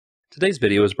Today's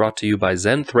video is brought to you by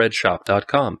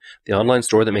ZenThreadShop.com, the online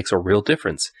store that makes a real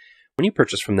difference. When you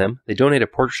purchase from them, they donate a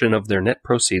portion of their net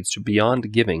proceeds to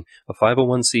Beyond Giving, a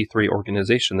 501c3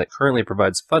 organization that currently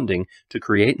provides funding to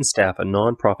create and staff a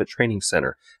nonprofit training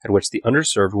center at which the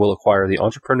underserved will acquire the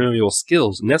entrepreneurial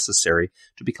skills necessary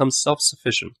to become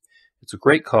self-sufficient. It's a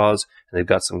great cause, and they've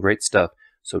got some great stuff,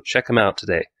 so check them out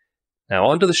today. Now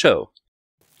on to the show.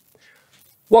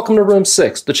 Welcome to Room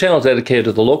 6, the channel dedicated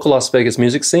to the local Las Vegas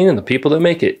music scene and the people that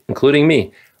make it, including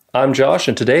me. I'm Josh,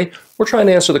 and today we're trying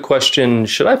to answer the question,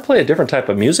 should I play a different type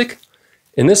of music?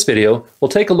 In this video, we'll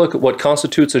take a look at what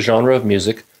constitutes a genre of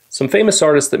music, some famous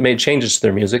artists that made changes to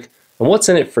their music, and what's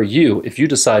in it for you if you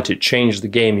decide to change the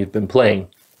game you've been playing.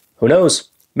 Who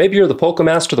knows? Maybe you're the polka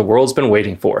master the world's been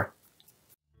waiting for.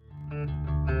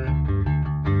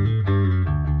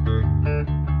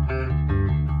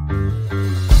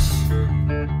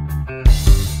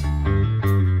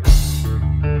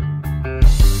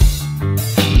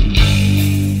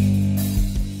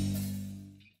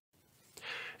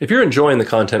 If you're enjoying the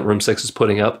content Room 6 is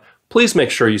putting up, please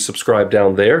make sure you subscribe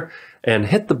down there and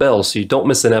hit the bell so you don't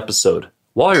miss an episode.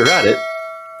 While you're at it,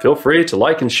 feel free to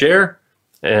like and share,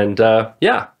 and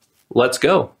yeah, let's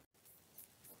go.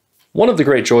 One of the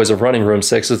great joys of running Room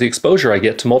 6 is the exposure I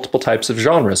get to multiple types of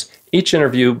genres. Each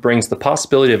interview brings the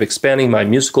possibility of expanding my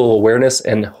musical awareness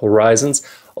and horizons,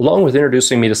 along with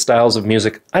introducing me to styles of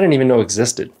music I didn't even know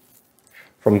existed.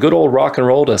 From good old rock and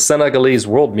roll to Senegalese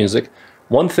world music,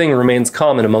 one thing remains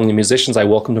common among the musicians I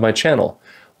welcome to my channel: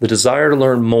 the desire to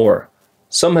learn more.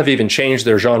 Some have even changed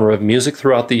their genre of music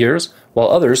throughout the years, while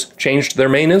others changed their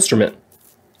main instrument.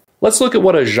 Let's look at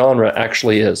what a genre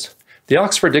actually is. The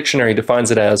Oxford Dictionary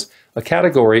defines it as a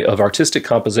category of artistic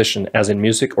composition, as in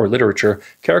music or literature,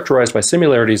 characterized by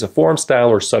similarities of form, style,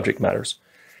 or subject matters.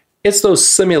 It's those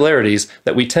similarities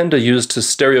that we tend to use to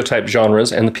stereotype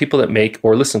genres and the people that make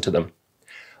or listen to them.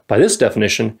 By this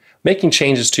definition, making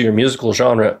changes to your musical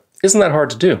genre isn't that hard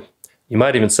to do. You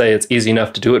might even say it's easy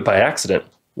enough to do it by accident.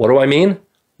 What do I mean?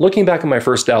 Looking back at my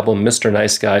first album, Mr.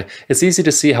 Nice Guy, it's easy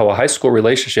to see how a high school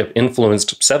relationship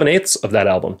influenced 7/8 of that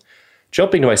album.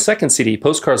 Jumping to my second CD,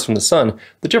 Postcards from the Sun,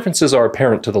 the differences are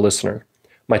apparent to the listener.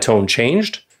 My tone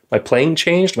changed, my playing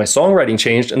changed, my songwriting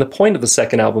changed, and the point of the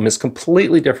second album is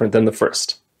completely different than the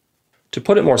first. To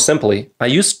put it more simply, I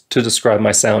used to describe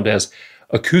my sound as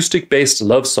acoustic-based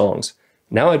love songs.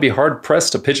 Now I'd be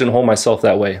hard-pressed to pigeonhole myself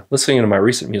that way, listening to my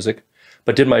recent music.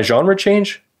 But did my genre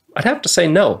change? I'd have to say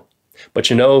no. But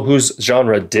you know whose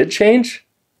genre did change?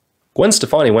 Gwen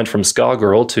Stefani went from ska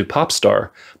girl to pop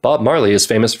star. Bob Marley is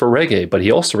famous for reggae, but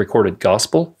he also recorded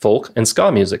gospel, folk, and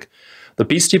ska music. The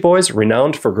Beastie Boys,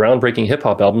 renowned for groundbreaking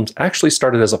hip-hop albums, actually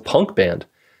started as a punk band.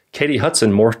 Katie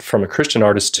Hudson morphed from a Christian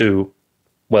artist to,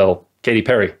 well, Katy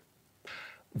Perry.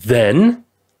 Then,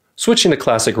 switching to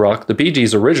classic rock, the Bee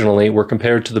Gees originally were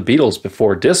compared to the Beatles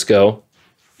before disco,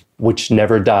 which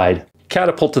never died,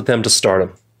 catapulted them to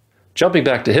stardom. Jumping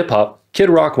back to hip-hop, Kid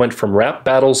Rock went from rap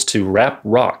battles to rap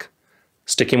rock.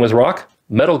 Sticking with rock,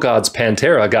 metal gods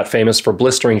Pantera got famous for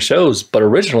blistering shows, but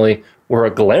originally were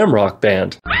a glam rock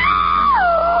band.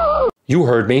 You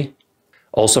heard me.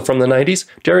 Also from the 90s,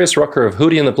 Darius Rucker of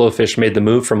Hootie and the Blowfish made the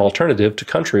move from alternative to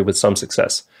country with some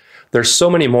success. There's so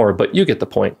many more, but you get the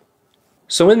point.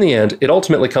 So in the end, it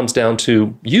ultimately comes down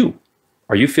to you.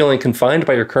 Are you feeling confined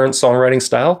by your current songwriting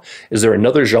style? Is there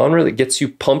another genre that gets you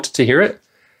pumped to hear it?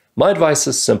 My advice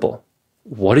is simple.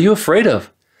 What are you afraid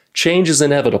of? Change is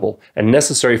inevitable and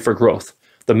necessary for growth.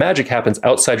 The magic happens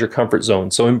outside your comfort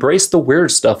zone, so embrace the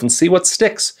weird stuff and see what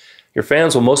sticks. Your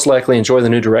fans will most likely enjoy the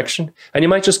new direction, and you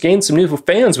might just gain some new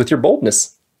fans with your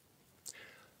boldness.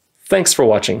 Thanks for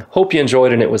watching. Hope you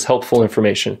enjoyed and it was helpful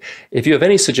information. If you have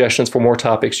any suggestions for more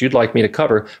topics you'd like me to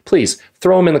cover, please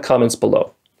throw them in the comments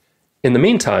below. In the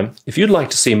meantime, if you'd like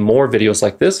to see more videos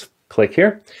like this, click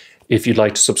here. If you'd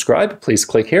like to subscribe, please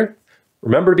click here.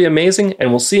 Remember to be amazing,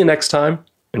 and we'll see you next time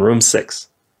in Room 6.